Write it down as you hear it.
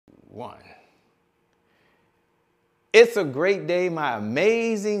one. It's a great day, my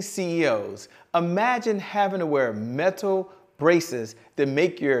amazing CEOs. Imagine having to wear metal braces that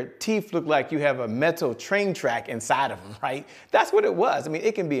make your teeth look like you have a metal train track inside of them, right? That's what it was. I mean,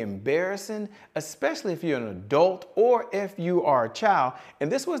 it can be embarrassing, especially if you're an adult or if you are a child.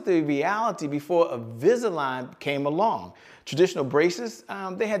 And this was the reality before Invisalign came along. Traditional braces,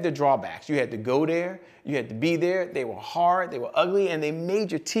 they had their drawbacks. You had to go there, you had to be there. They were hard, they were ugly, and they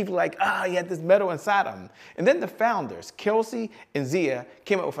made your teeth look like, you had this metal inside of them. And then the founders, Kelsey and Zia,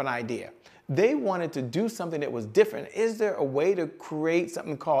 came up with an idea. They wanted to do something that was different. Is there a way to create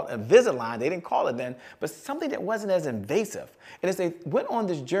something called Invisalign? They didn't call it then, but something that wasn't as invasive. And as they went on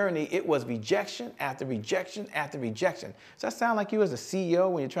this journey, it was rejection after rejection after rejection. Does that sound like you as a CEO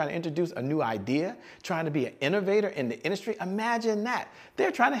when you're trying to introduce a new idea, trying to be an innovator in the industry? Imagine that.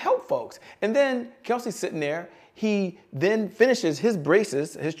 They're trying to help folks. And then Kelsey's sitting there. He then finishes his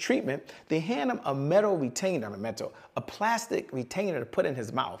braces, his treatment. They hand him a metal retainer, a plastic retainer to put in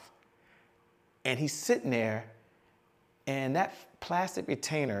his mouth. And he's sitting there, and that plastic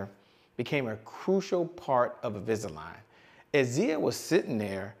retainer became a crucial part of Invisalign. As Zia was sitting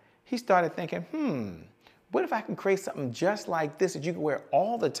there, he started thinking, what if I can create something just like this that you could wear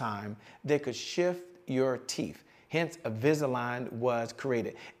all the time that could shift your teeth? Hence, Invisalign was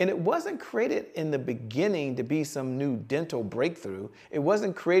created. And it wasn't created in the beginning to be some new dental breakthrough. It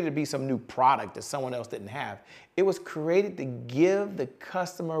wasn't created to be some new product that someone else didn't have. It was created to give the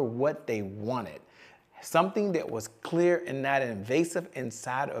customer what they wanted. Something that was clear and not invasive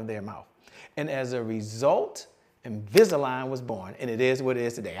inside of their mouth. And as a result, Invisalign was born, and it is what it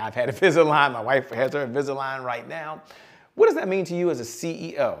is today. I've had Invisalign, my wife has her Invisalign right now. What does that mean to you as a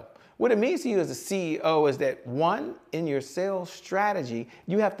CEO? What it means to you as a CEO is that, one, in your sales strategy,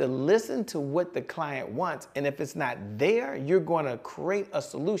 you have to listen to what the client wants. And if it's not there, you're going to create a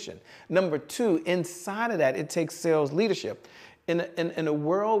solution. Number two, inside of that, it takes sales leadership. In a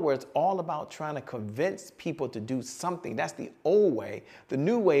world where it's all about trying to convince people to do something, that's the old way. The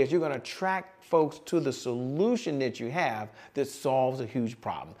new way is you're going to attract folks to the solution that you have that solves a huge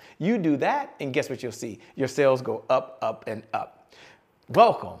problem. You do that, and guess what you'll see? Your sales go up, up, and up.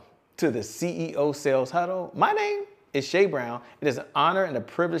 Welcome to the CEO Sales Huddle. My name is Shay Brown. It is an honor and a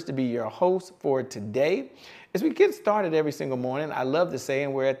privilege to be your host for today. As we get started every single morning, I love to say,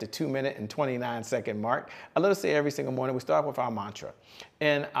 and we're at the 2-minute and 29-second mark, I love to say every single morning, we start with our mantra.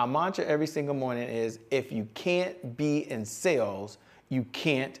 And our mantra every single morning is, if you can't be in sales, you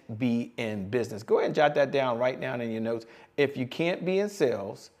can't be in business. Go ahead and jot that down right now in your notes. If you can't be in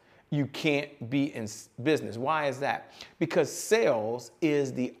sales, you can't be in business. Why is that? Because sales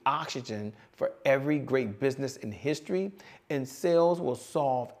is the oxygen for every great business in history, and sales will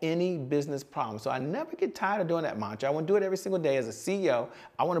solve any business problem. So I never get tired of doing that mantra. I want to do it every single day as a CEO.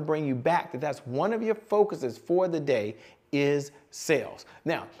 I want to bring you back that that's one of your focuses for the day is sales.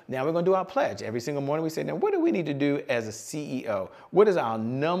 Now we're going to do our pledge. Every single morning we say, now what do we need to do as a CEO? What is our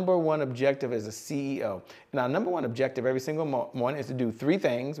number one objective as a CEO? And our number one objective every single morning is to do three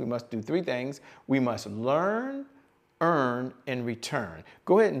things. We must do three things. We must learn, earn, and return.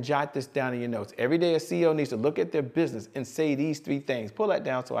 Go ahead and jot this down in your notes. Every day a CEO needs to look at their business and say these three things. Pull that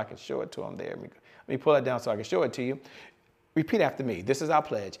down so I can show it to them there. Let me pull that down so I can show it to you. Repeat after me. This is our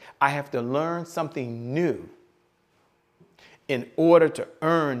pledge. I have to learn something new in order to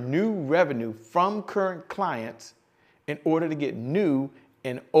earn new revenue from current clients in order to get new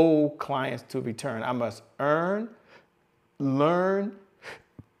and old clients to return. I must earn, learn,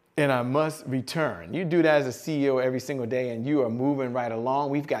 and I must return. You do that as a CEO every single day, and you are moving right along.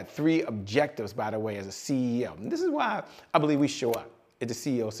 We've got three objectives, by the way, as a CEO. And this is why I believe we show up at the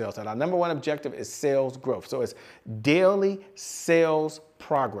CEO Sales Huddle. Our number one objective is sales growth. So it's daily sales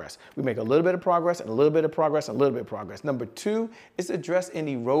progress. We make a little bit of progress and a little bit of progress and a little bit of progress. Number two is address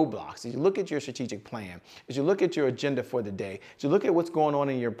any roadblocks. As you look at your strategic plan, as you look at your agenda for the day, as you look at what's going on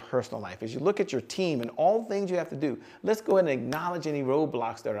in your personal life, as you look at your team and all the things you have to do, let's go ahead and acknowledge any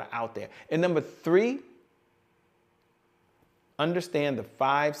roadblocks that are out there. And number three, understand the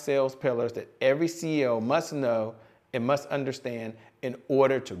 5 sales pillars that every CEO must know and must understand in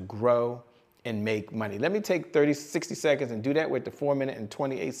order to grow and make money. Let me take 60 seconds and do that with the 4-minute and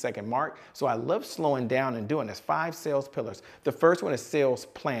 28-second mark. So I love slowing down and doing this. 5 sales pillars. The first one is sales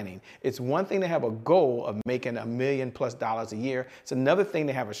planning. It's one thing to have a goal of making $1 million+ a year. It's another thing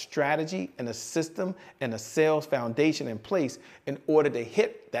to have a strategy and a system and a sales foundation in place in order to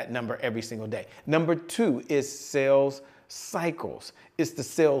hit that number every single day. Number 2 is sales cycles. It's the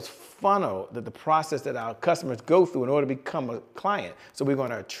sales funnel, the process that our customers go through in order to become a client. So we're going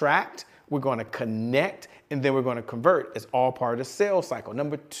to attract, we're going to connect, and then we're going to convert. It's all part of the sales cycle.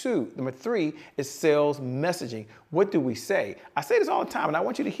 Number three is sales messaging. What do we say? I say this all the time, and I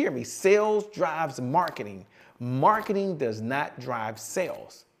want you to hear me. Sales drives marketing. Marketing does not drive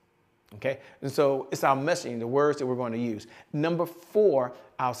sales. Okay? And so it's our messaging, the words that we're going to use. Number 4,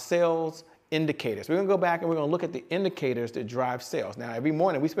 our sales indicators. We're going to go back and we're going to look at the indicators that drive sales. Now, every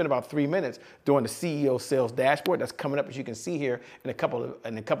morning we spend about 3 minutes doing the CEO sales dashboard. That's coming up, as you can see here in a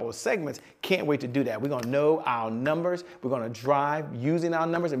couple of segments. Can't wait to do that. We're going to know our numbers. We're going to drive using our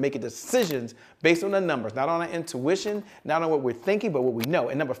numbers and making decisions based on the numbers, not on our intuition, not on what we're thinking, but what we know.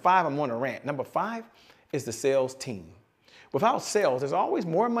 And number 5, I'm on a rant. Number 5 is the sales team. Without sales, there's always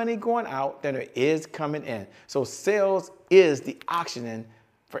more money going out than there is coming in. So sales is the oxygen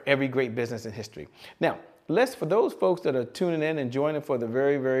for every great business in history. Now, for those folks that are tuning in and joining for the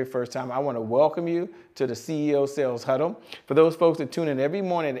very, very first time, I want to welcome you to the CEO Sales Huddle. For those folks that tune in every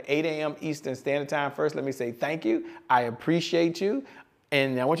morning at 8 a.m. Eastern Standard Time, first, let me say thank you. I appreciate you.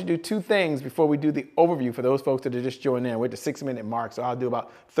 And I want you to do 2 things before we do the overview for those folks that are just joining in. We're at the 6-minute mark, so I'll do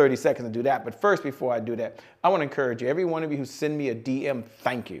about 30 seconds to do that. But first, before I do that, I want to encourage you, every one of you who send me a DM,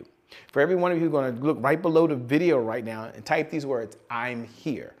 thank you. For every one of you who's going to look right below the video right now and type these words, I'm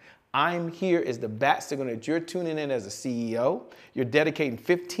here. I'm here is the bat signal that you're tuning in as a CEO. You're dedicating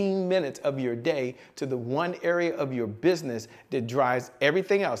 15 minutes of your day to the one area of your business that drives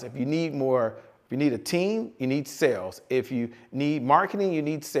everything else. If you need a team, you need sales. If you need marketing, you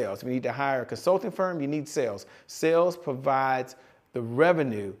need sales. If you need to hire a consulting firm, you need sales. Sales provides the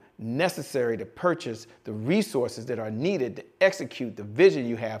revenue necessary to purchase the resources that are needed to execute the vision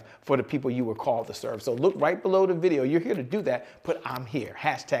you have for the people you were called to serve. So look right below the video. You're here to do that. Put I'm here,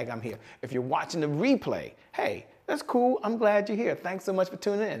 hashtag I'm here. If you're watching the replay, hey, that's cool. I'm glad you're here. Thanks so much for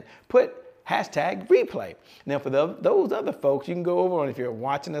tuning in. Put hashtag replay. Now for those other folks, you can go over, and if you're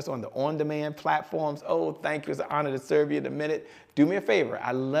watching us on the on-demand platforms, oh, thank you. It's an honor to serve you in a minute. Do me a favor.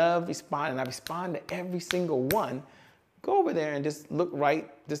 I love responding. I respond to every single one. Go over there and just look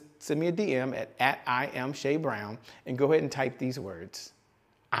right, just send me a DM at I am Shay Brown and go ahead and type these words.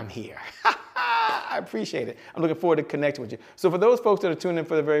 I'm here. I appreciate it. I'm looking forward to connecting with you. So for those folks that are tuning in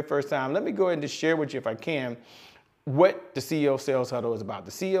for the very first time, let me go ahead and just share with you, if I can, what the CEO Sales Huddle is about.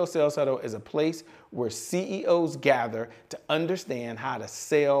 The CEO Sales Huddle is a place where CEOs gather to understand how to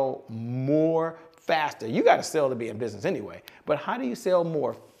sell more faster. You got to sell to be in business anyway, but how do you sell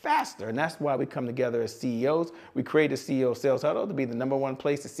more faster? And that's why we come together as CEOs. We created CEO Sales Huddle to be the #1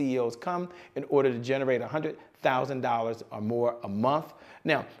 place the CEOs come in order to generate $100,000 or more a month.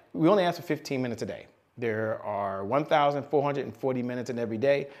 Now, we only ask for 15 minutes a day. There are 1,440 minutes in every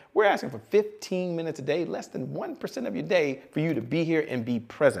day. We're asking for 15 minutes a day, less than 1% of your day, for you to be here and be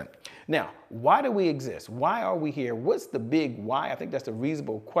present. Now, why do we exist? Why are we here? What's the big why? I think that's a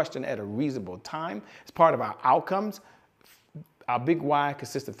reasonable question at a reasonable time. It's part of our outcomes. Our big why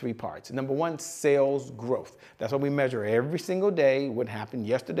consists of 3 parts. Number 1, sales growth. That's what we measure every single day, what happened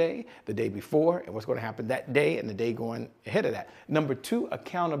yesterday, the day before, and what's going to happen that day and the day going ahead of that. Number 2,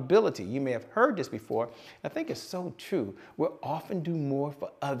 accountability. You may have heard this before. I think it's so true. We'll often do more for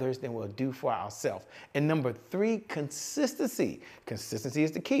others than we'll do for ourselves. And number 3, consistency. Consistency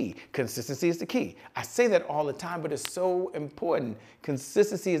is the key. Consistency is the key. I say that all the time, but it's so important.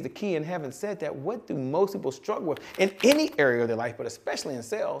 Consistency is the key. And having said that, what do most people struggle with in any area of their life, but especially in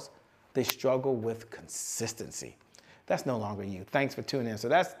sales? They struggle with consistency. That's no longer you. Thanks for tuning in. So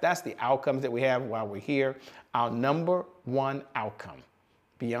that's the outcomes that we have while we're here. Our number 1 outcome,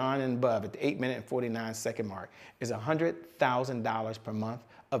 beyond and above at the 8-minute and 49-second mark, is $100,000 per month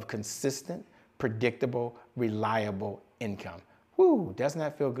of consistent, predictable, reliable income. Woo, doesn't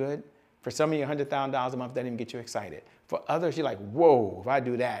that feel good? For some of you, $100,000 a month doesn't even get you excited. For others, you're like, whoa, if I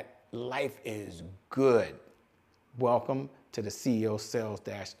do that, life is good. Welcome to the CEO Sales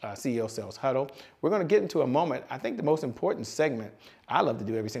Huddle. We're going to get into a moment, I think the most important segment I love to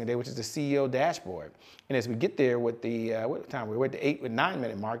do every single day, which is the CEO dashboard. And as we get there with the, what time? We're at the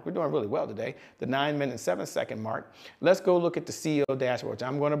 9-minute mark. We're doing really well today. The 9-minute and 7-second mark. Let's go look at the CEO dashboard, which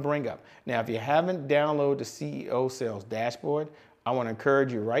I'm going to bring up. Now, if you haven't downloaded the CEO Sales dashboard, I want to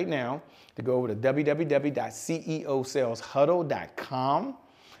encourage you right now to go over to www.ceosaleshuddle.com.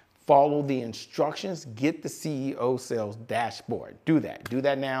 Follow the instructions, get the CEO Sales dashboard. Do that. Do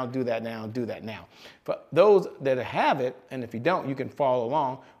that now, do that now, do that now. For those that have it, and if you don't, you can follow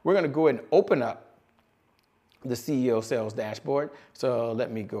along. We're going to go ahead and open up the CEO Sales dashboard. So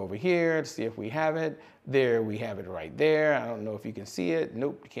let me go over here to see if we have it. There, we have it right there. I don't know if you can see it.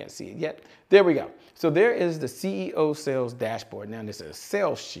 Nope, you can't see it yet. There we go. So there is the CEO Sales dashboard. Now this is a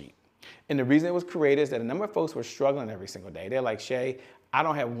sales sheet. And the reason it was created is that a number of folks were struggling every single day. They're like, Shay, I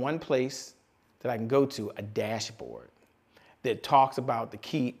don't have one place that I can go to, a dashboard, that talks about the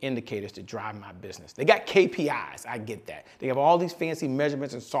key indicators to drive my business. They got KPIs, I get that. They have all these fancy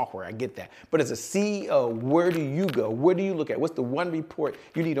measurements and software, I get that. But as a CEO, where do you go? Where do you look at? What's the one report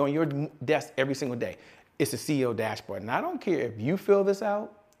you need on your desk every single day? It's the CEO dashboard. And I don't care if you fill this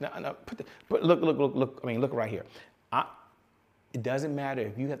out. No, but look right here. It doesn't matter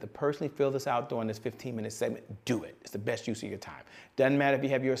if you have to personally fill this out during this 15-minute segment, do it. It's the best use of your time. Doesn't matter if you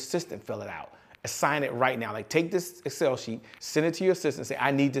have your assistant fill it out. Assign it right now. Like take this Excel sheet, send it to your assistant, say,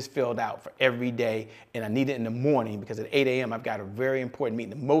 I need this filled out for every day, and I need it in the morning because at 8 a.m. I've got a very important meeting,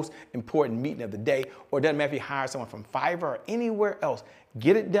 the most important meeting of the day. Or it doesn't matter if you hire someone from Fiverr or anywhere else.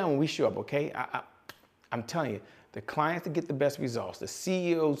 Get it done when we show up, okay? I'm telling you, the clients that get the best results, the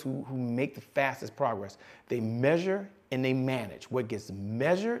CEOs who make the fastest progress, they measure and they manage. What gets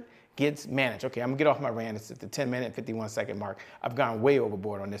measured gets managed. Okay, I'm gonna get off my rant. It's at the 10-minute, 51-second mark. I've gone way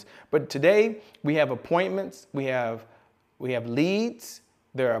overboard on this. But today we have appointments, we have leads,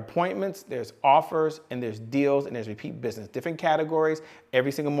 there are appointments, there's offers, and there's deals, and there's repeat business. Different categories. Every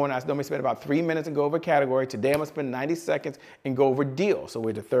single morning, I normally spend about 3 minutes and go over a category. Today, I'm gonna spend 90 seconds and go over deals. So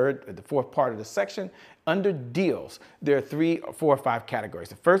we're the fourth part of the section. Under deals, there are 3 or 4 or 5 categories.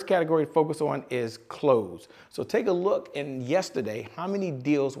 The first category to focus on is close. So take a look in yesterday, how many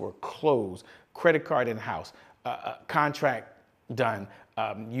deals were closed? Credit card in house, contract done,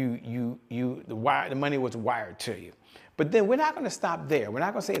 the money was wired to you. But then we're not going to stop there. We're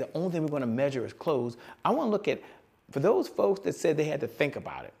not going to say the only thing we're going to measure is close. I want to look at, for those folks that said they had to think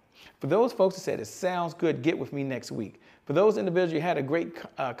about it, for those folks that said it sounds good, get with me next week, for those individuals you had a great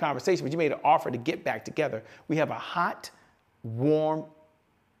conversation, but you made an offer to get back together, we have a hot, warm,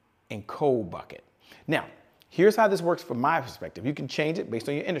 and cold bucket. Now, here's how this works from my perspective. You can change it based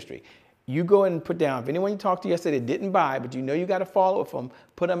on your industry. You go ahead and put down, if anyone you talked to yesterday didn't buy, but you know you got to follow up them,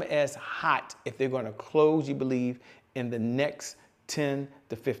 put them as hot if they're going to close, you believe, in the next 10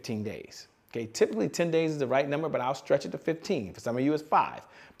 to 15 days. Okay, typically 10 days is the right number, but I'll stretch it to 15. For some of you, it's 5.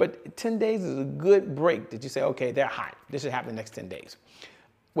 But 10 days is a good break that you say, okay, they're hot. This should happen in the next 10 days.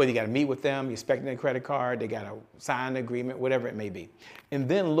 Whether you got to meet with them, you're expecting a credit card, they got to sign an agreement, whatever it may be. And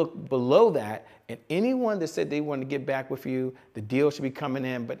then look below that, and anyone that said they want to get back with you, the deal should be coming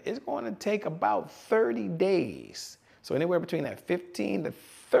in, but it's going to take about 30 days. So anywhere between that 15 to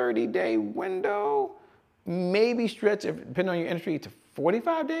 30-day window, maybe stretch, depending on your industry, to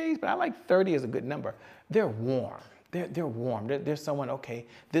 45 days, but I like 30 as a good number. They're warm. They're warm. There's someone, okay,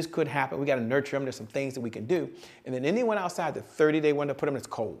 this could happen. We got to nurture them. There's some things that we can do. And then anyone outside the 30-day window, put them as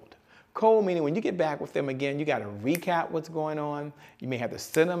cold. Cold meaning when you get back with them again, you got to recap what's going on. You may have to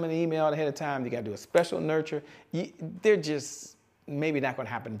send them an email ahead of time. You got to do a special nurture. They're just maybe not going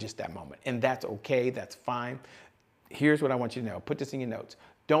to happen in just that moment. And that's okay. That's fine. Here's what I want you to know. Put this in your notes.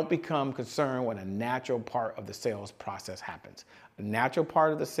 Don't become concerned when a natural part of the sales process happens. A natural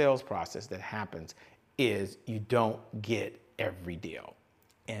part of the sales process that happens is you don't get every deal.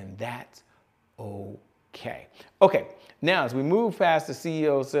 And that's okay. Okay, now as we move past the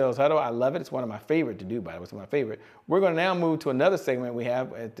CEO Sales Huddle, I love it. It's one of my favorite to do, by the way. It's my favorite. We're going to now move to another segment we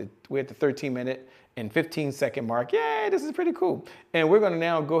have. We're at the 13-minute and 15-second mark. Yay, this is pretty cool. And we're going to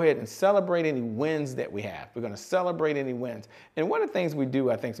now go ahead and celebrate any wins that we have. We're going to celebrate any wins. And one of the things we do,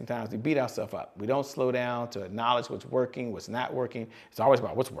 I think sometimes we beat ourselves up. We don't slow down to acknowledge what's working, what's not working. It's always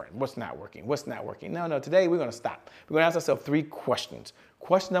about what's working, what's not working, what's not working. No, today we're going to stop. We're going to ask ourselves 3 questions.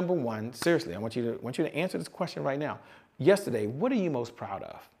 Question number 1, seriously, I want you to answer this question right now. Yesterday, what are you most proud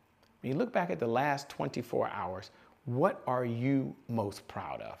of? When you look back at the last 24 hours, what are you most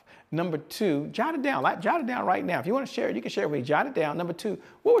proud of? Number 2, jot it down. Jot it down right now. If you want to share it, you can share it with me. Jot it down. Number 2,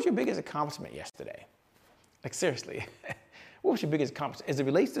 what was your biggest accomplishment yesterday? Like seriously, what was your biggest accomplishment? As it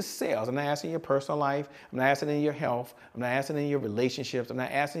relates to sales, I'm not asking your personal life. I'm not asking in your health. I'm not asking in your relationships. I'm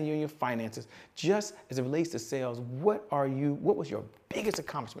not asking you in your finances. Just as it relates to sales, what was your biggest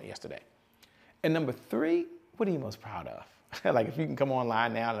accomplishment yesterday? And number 3, what are you most proud of? Like if you can come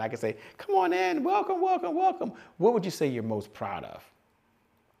online now and I can say, come on in, welcome, welcome, welcome. What would you say you're most proud of?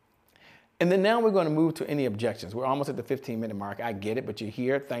 And then now we're going to move to any objections. We're almost at the 15-minute mark. I get it, but you're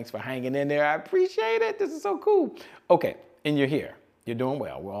here. Thanks for hanging in there. I appreciate it. This is so cool. Okay, and you're here. You're doing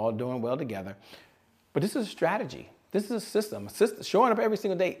well. We're all doing well together. But this is a strategy. This is a system. Showing up every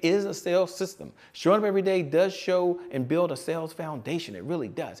single day is a sales system. Showing up every day does show and build a sales foundation. It really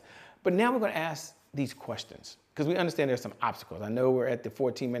does. But now we're going to ask these questions because we understand there's some obstacles. I know we're at the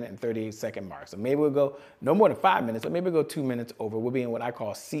 14-minute and 38-second mark. So maybe we'll go no more than 5 minutes, but maybe we'll go 2 minutes over. We'll be in what I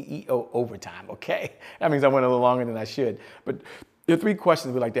call CEO overtime, okay? That means I went a little longer than I should. But there are 3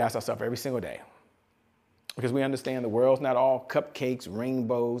 questions we like to ask ourselves every single day. because we understand the world's not all cupcakes,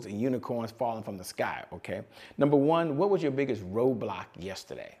 rainbows, and unicorns falling from the sky, okay? Number one, what was your biggest roadblock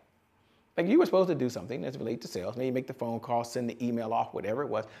yesterday? Like you were supposed to do something that's related to sales. Maybe make the phone call, send the email off, whatever it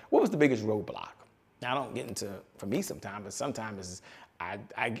was. What was the biggest roadblock? Now, I don't get into, for me sometimes, but sometimes I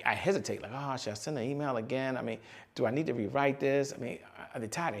hesitate, like, oh, should I send an email again? I mean, do I need to rewrite this? I mean, are they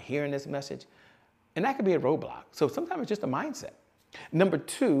tired of hearing this message? And that could be a roadblock. So sometimes it's just a mindset. Number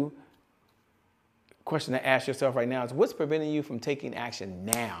two, question to ask yourself right now is what's preventing you from taking action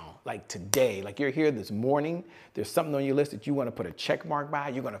now, like today? Like you're here this morning, there's something on your list that you want to put a check mark by,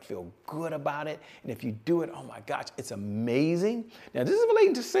 you're going to feel good about it. And if you do it, oh my gosh, it's amazing. Now this is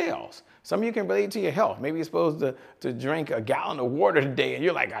relating to sales. Some of you can relate to your health. Maybe you're supposed to drink a gallon of water today and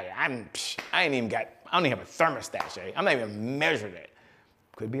you're like, I don't even have a thermostat, Shay. I'm not even measured it.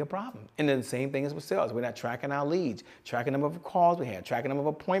 Could be a problem. And then the same thing is with sales. We're not tracking our leads, tracking the number of calls we had, tracking the number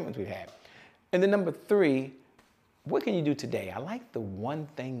of appointments we had. And then number three, what can you do today? I like the one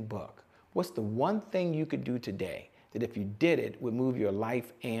thing book. What's the one thing you could do today that if you did it would move your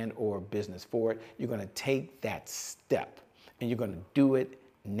life and or business forward? You're going to take that step and you're going to do it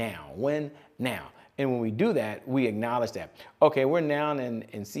now. When? Now. And when we do that, we acknowledge that. Okay, we're now in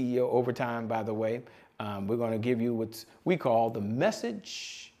CEO overtime, by the way. We're going to give you what we call the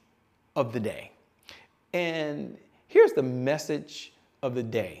message of the day. And here's the message of the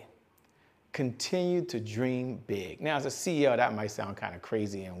day. Continue to dream big. Now, as a CEO, that might sound kind of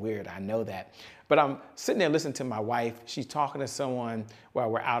crazy and weird. I know that. But I'm sitting there listening to my wife. She's talking to someone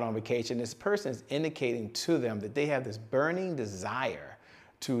while we're out on vacation. This person is indicating to them that they have this burning desire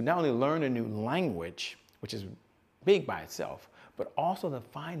to not only learn a new language, which is big by itself, but also to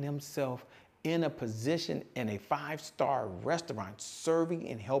find themselves in a position in a 5-star restaurant serving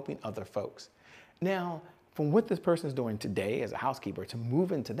and helping other folks. Now, from what this person is doing today as a housekeeper to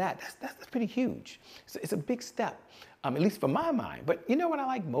move into that's pretty huge. It's a big step, at least for my mind. But you know what I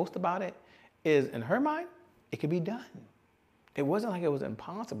like most about it is in her mind, it could be done. It wasn't like it was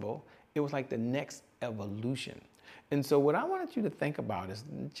impossible. It was like the next evolution. And so what I wanted you to think about is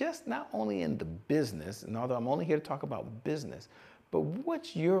just not only in the business, and although I'm only here to talk about business, but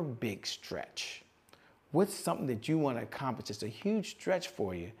what's your big stretch? What's something that you want to accomplish? It's a huge stretch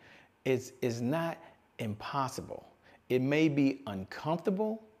for you. It's not impossible. It may be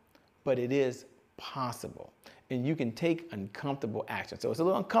uncomfortable, but it is possible. And you can take uncomfortable action. So it's a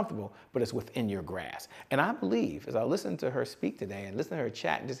little uncomfortable, but it's within your grasp. And I believe, as I listen to her speak today and listen to her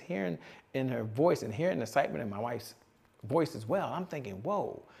chat and just hearing in her voice and hearing the excitement in my wife's voice as well, I'm thinking,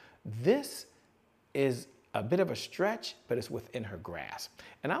 whoa, this is a bit of a stretch, but it's within her grasp.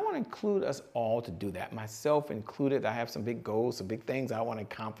 And I want to include us all to do that, myself included. I have some big goals, some big things I want to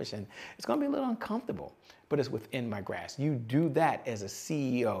accomplish, and it's going to be a little uncomfortable, but it's within my grasp. You do that as a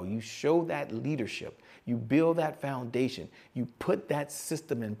CEO. You show that leadership. You build that foundation. You put that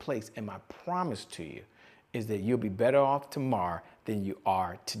system in place, and my promise to you is that you'll be better off tomorrow than you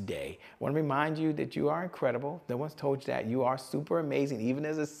are today. I want to remind you that you are incredible. No one's told you that. You are super amazing, even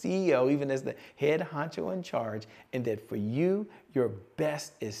as a CEO, even as the head honcho in charge, and that for you, your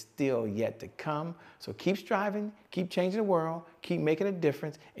best is still yet to come. So keep striving, keep changing the world, keep making a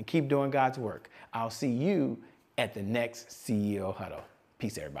difference, and keep doing God's work. I'll see you at the next CEO Huddle.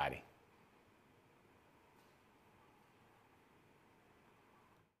 Peace, everybody.